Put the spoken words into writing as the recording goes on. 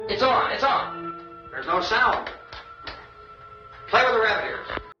It's on, it's on. There's no sound. Play with the rabbit ears.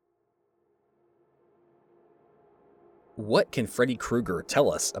 What can Freddy Krueger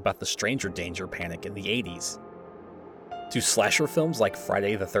tell us about the stranger danger panic in the 80s? Do slasher films like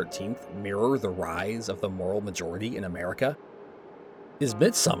Friday the 13th mirror the rise of the moral majority in America? Is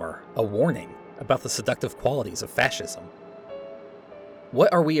Midsommar a warning about the seductive qualities of fascism?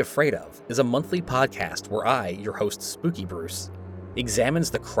 What Are We Afraid Of is a monthly podcast where I, your host Spooky Bruce, examines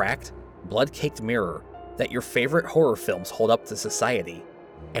the cracked, blood-caked mirror that your favorite horror films hold up to society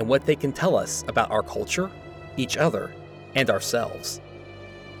and what they can tell us about our culture, each other, and ourselves.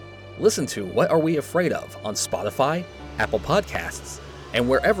 Listen to What Are We Afraid Of on Spotify, Apple Podcasts, and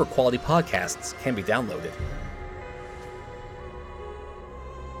wherever quality podcasts can be downloaded.